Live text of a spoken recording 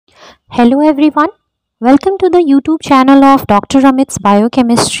Hello everyone, welcome to the YouTube channel of Dr. Amit's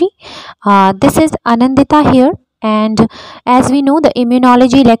Biochemistry. This is Anandita here, and as we know, the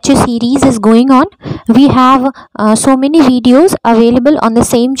Immunology lecture series is going on. We have so many videos available on the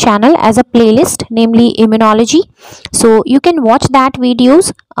same channel as a playlist, namely Immunology. So you can watch that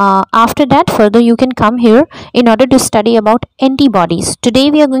videos. After that, further you can come here in order to study about antibodies. Today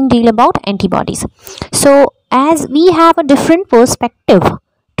we are going to deal about antibodies. So as we have a different perspective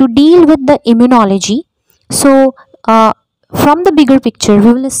to deal with the immunology, so from the bigger picture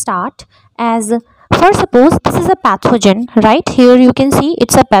we will start as, for suppose this is a pathogen, right? Here you can see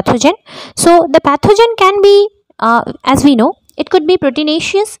it's a pathogen. So the pathogen can be, as we know, it could be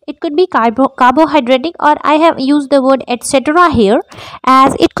proteinaceous, it could be carbohydratic, or I have used the word etc here,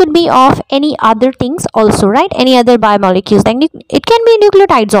 as it could be of any other things also, right? Any other biomolecules, then it can be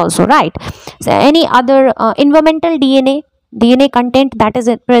nucleotides also, right? So any other environmental DNA content that is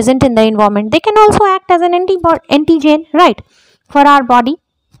present in the environment, they can also act as an antigen, right, for our body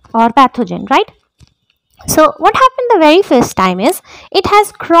or pathogen, right? So what happened the very first time is it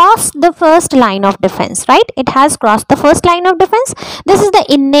has crossed the first line of defense, right? It has crossed the first line of defense. This is the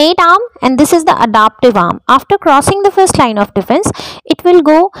innate arm and this is the adaptive arm. After crossing the first line of defense, it will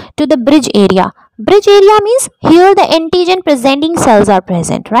go to the bridge area. Bridge area means here the antigen presenting cells are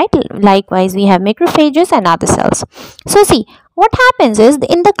present, right? Likewise, we have macrophages and other cells. So see, what happens is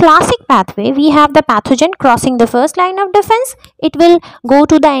in the classic pathway, we have the pathogen crossing the first line of defense. It will go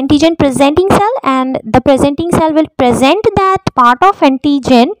to the antigen presenting cell, and the presenting cell will present that part of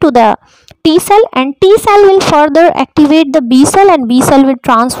antigen to the T cell, and T cell will further activate the B cell, and B cell will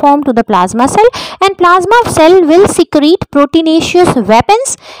transform to the plasma cell, and plasma cell will secrete proteinaceous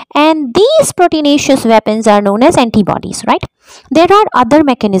weapons, and these proteinaceous weapons are known as antibodies, right? There are other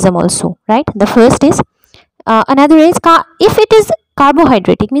mechanism also, right? The first is another is if it is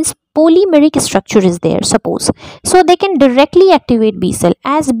carbohydratic, means polymeric structure is there, suppose, so they can directly activate B cell,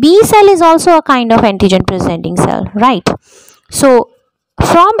 as B cell is also a kind of antigen presenting cell, right? So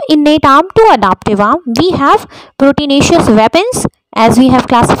from innate arm to adaptive arm, we have proteinaceous weapons, as we have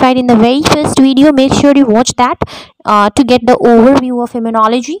classified in the very first video. Make sure you watch that to get the overview of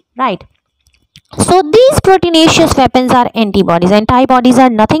immunology, right? So these proteinaceous weapons are antibodies. Antibodies are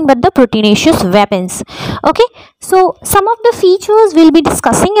nothing but the proteinaceous weapons. Okay, so some of the features we'll be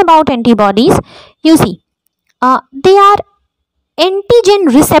discussing about antibodies. You see, they are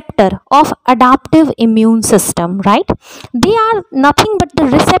antigen receptor of adaptive immune system, right? They are nothing but the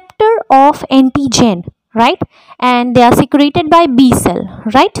receptor of antigen, right? And they are secreted by B cell,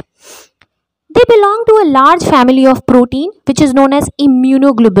 right? They belong to a large family of protein which is known as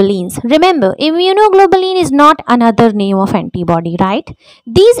immunoglobulins. Remember, immunoglobulin is not another name of antibody, right?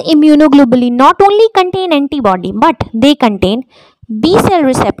 These immunoglobulin not only contain antibody, but they contain B cell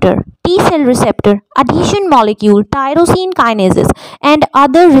receptor, T cell receptor, adhesion molecule, tyrosine kinases, and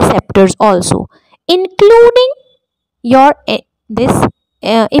other receptors also, including your this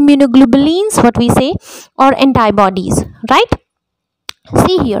immunoglobulins, what we say, or antibodies, right?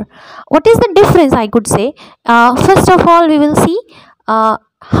 See here, what is the difference, I could say. First of all, we will see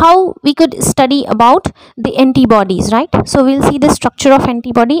how we could study about the antibodies, right? So we'll see the structure of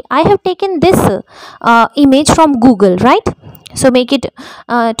antibody. I have taken this image from Google, right? So make it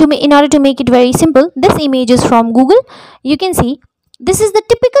in order to make it very simple, this image is from Google. You can see this is the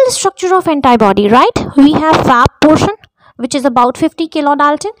typical structure of antibody, right? We have Fab portion, which is about 50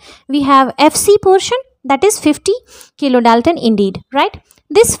 kilodalton. We have FC portion, that is 50 kilodalton indeed, right?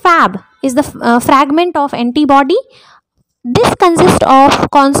 This Fab is the fragment of antibody. This consists of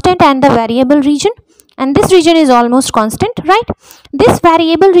constant and the variable region, and this region is almost constant, right? This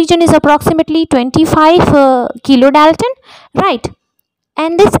variable region is approximately 25 kilodalton, right?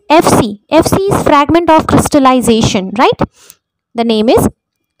 And this FC is fragment of crystallization, right? The name is,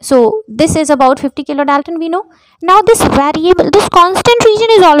 so this is about 50 kilodalton, we know. Now this variable, this constant region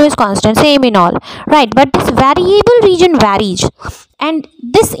is always constant, same in all, right? But this variable region varies. And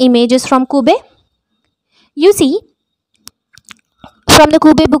this image is from Kube. You see, from the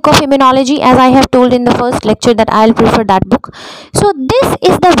Kube book of immunology, as I have told in the first lecture that I'll prefer that book. So this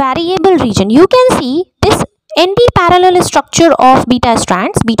is the variable region. You can see this anti-parallel structure of beta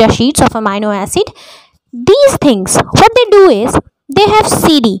strands, beta sheets of amino acid. These things, what they do is, they have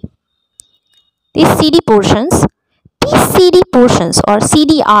CD, these CD portions, or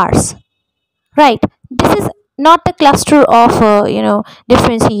CDRs, right? This is not the cluster of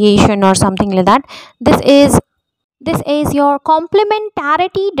differentiation or something like that. This is your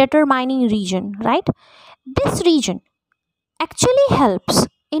complementarity determining region, right? This region actually helps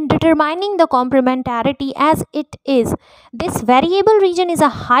in determining the complementarity as it is. This variable region is a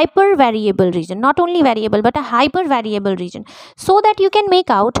hyper variable region, not only variable but a hyper variable region, so that you can make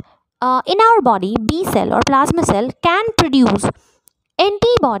out in our body B cell or plasma cell can produce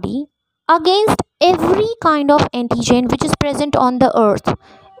antibody against every kind of antigen which is present on the earth.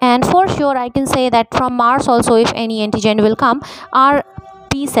 And for sure I can say that from Mars also, if any antigen will come, our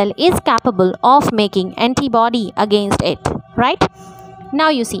B cell is capable of making antibody against it, right? Now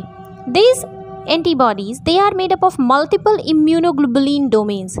you see, these antibodies, they are made up of multiple immunoglobulin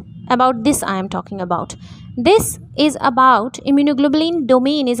domains. About this I am talking about. This is about immunoglobulin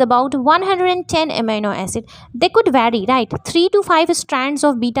domain is about 110 amino acid. They could vary, right? 3 to 5 strands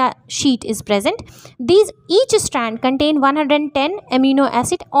of beta sheet is present. These each strand contain 110 amino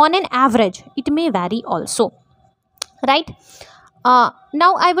acid on an average. It may vary also, right?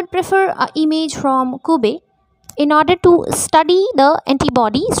 Now I would prefer an image from Kobe in order to study the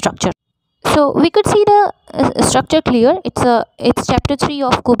antibody structure. So we could see the structure clear. It's chapter 3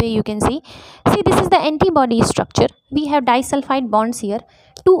 of Kobe. You can see this is the antibody structure. We have disulfide bonds here.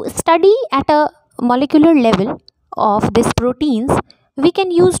 To study at a molecular level of these proteins, we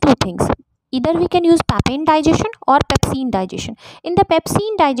can use two things. Either we can use papain digestion or pepsine digestion. In the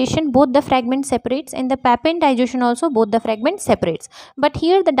pepsine digestion, both the fragment separates, and the papain digestion also both the fragment separates. But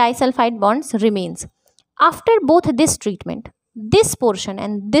here the disulfide bonds remains. After both this treatment, this portion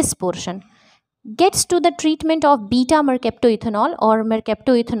and this portion gets to the treatment of beta mercaptoethanol or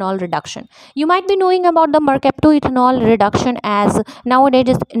mercaptoethanol reduction. You might be knowing about the mercaptoethanol reduction, as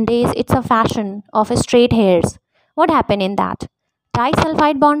nowadays it's a fashion of straight hairs. What happened in that?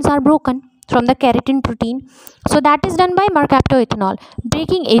 Disulfide bonds are broken from the keratin protein. So that is done by mercaptoethanol.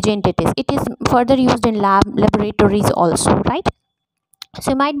 Breaking agent it is. It is further used in laboratories also, right?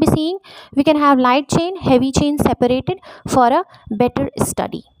 So you might be seeing we can have light chain, heavy chain separated for a better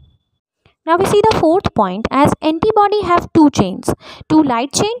study. Now we see the fourth point, as antibody have two chains, two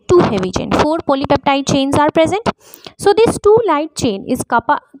light chain, two heavy chain. Four polypeptide chains are present. So this two light chain is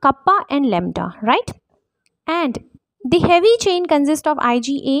kappa and lambda, right? And the heavy chain consists of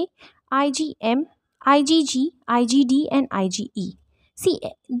IgA, IgM, IgG, IgD and IgE. See,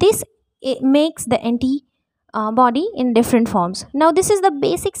 this makes the antibody in different forms. Now this is the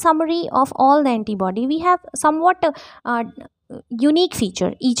basic summary of all the antibody. We have somewhat unique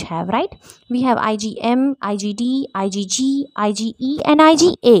feature each have, right? We have IgM, IgD, IgG, IgE and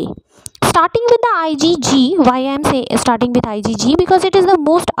IgA. Starting with the IgG, why I am starting with IgG? Because it is the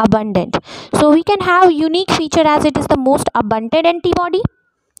most abundant. So we can have unique feature as it is the most abundant antibody.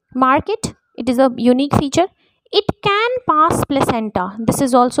 Mark it. It is a unique feature. It can pass placenta. This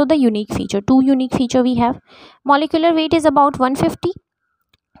is also the unique feature. Two unique feature we have. Molecular weight is about 150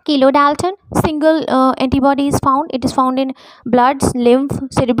 kilodalton. Single antibody is found. It is found in blood, lymph,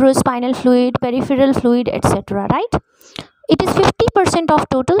 cerebrospinal fluid, peripheral fluid, etc. Right? It is 50% of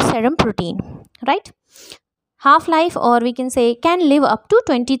total serum protein. Right? Half-life, or we can say, can live up to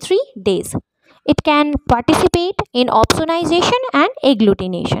 23 days. It can participate in opsonization and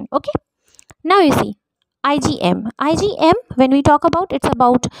agglutination. Okay. Now you see IgM. IgM, when we talk about, it's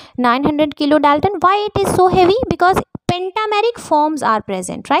about 900 kilodalton. Why it is so heavy? Because pentameric forms are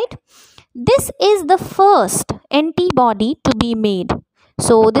present, right? This is the first antibody to be made.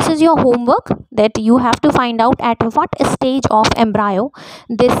 So this is your homework, that you have to find out at what stage of embryo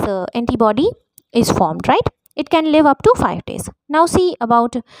this antibody is formed, right? It can live up to 5 days. Now see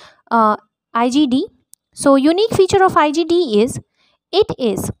about IgD. So unique feature of IgD is it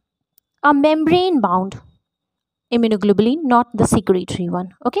is a membrane bound immunoglobulin, not the secretory one.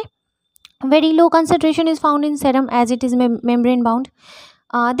 Okay, very low concentration is found in serum as it is membrane bound.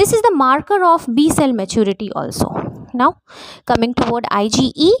 This is the marker of B cell maturity also. Now coming toward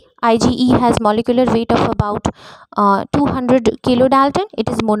IgE. IgE has molecular weight of about 200 kilodalton. It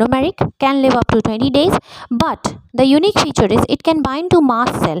is monomeric, can live up to 20 days. But the unique feature is it can bind to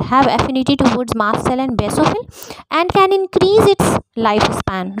mast cell, have affinity towards mast cell and basophil, and can increase its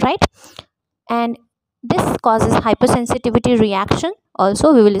lifespan, right? And this causes hypersensitivity reaction.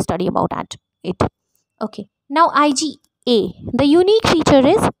 Also we will study about it. Okay. Now IgA. The unique feature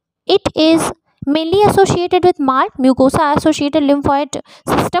is it is mainly associated with MALT, mucosa associated lymphoid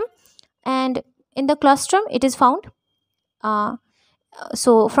system, and in the claustrum it is found.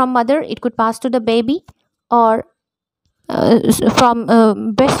 So from mother it could pass to the baby, or from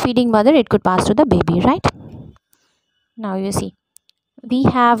breastfeeding mother it could pass to the baby, right? Now you see we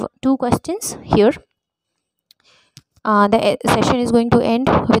have two questions here. The session is going to end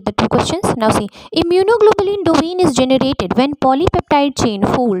with the two questions. Now see, immunoglobulin domain is generated when polypeptide chain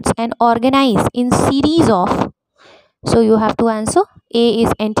folds and organize in series of So you have to answer. A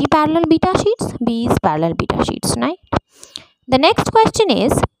is anti-parallel beta sheets, B is parallel beta sheets, right? The next question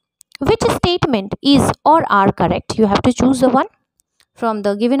is, which statement is or are correct? You have to choose the one from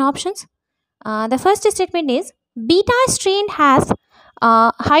the given options. The first statement is, beta strain has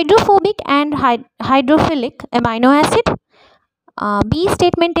hydrophobic and hydrophilic amino acid. B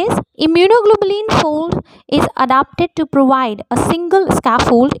statement is, immunoglobulin fold is adapted to provide a single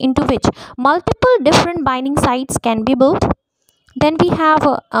scaffold into which multiple different binding sites can be built. Then we have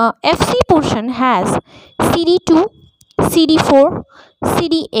FC portion has CD2, CD4,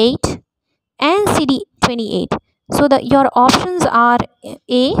 CD8 and CD28. So your options are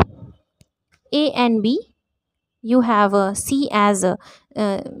A, A and B. You have C as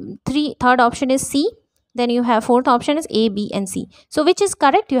third option is C. Then you have fourth option is A, B and C. So which is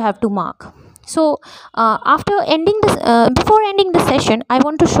correct, you have to mark. So after ending this, before ending the session, I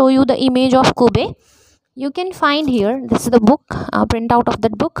want to show you the image of Kobe. You can find here, this is the book, printout of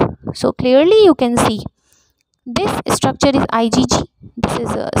that book. So clearly you can see this structure is IgG. This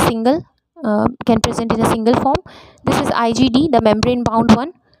is a single, can present in a single form. This is IgD, the membrane bound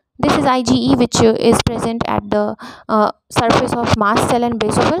one. This is IgE, which is present at the surface of mast cell and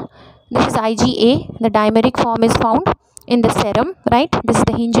basophil. This is IgA, the dimeric form is found in the serum, right? This is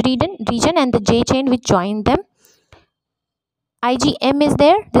the hinge region and the J chain which join them. IgM is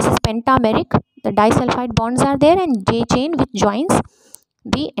there. This is pentameric. The disulfide bonds are there and J chain which joins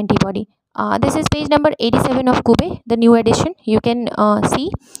the antibody. This is page number 87 of Kube, the new edition. You can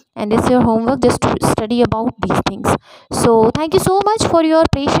see, and this is your homework just to study about these things. So thank you so much for your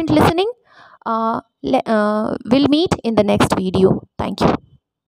patient listening. We'll meet in the next video. Thank you.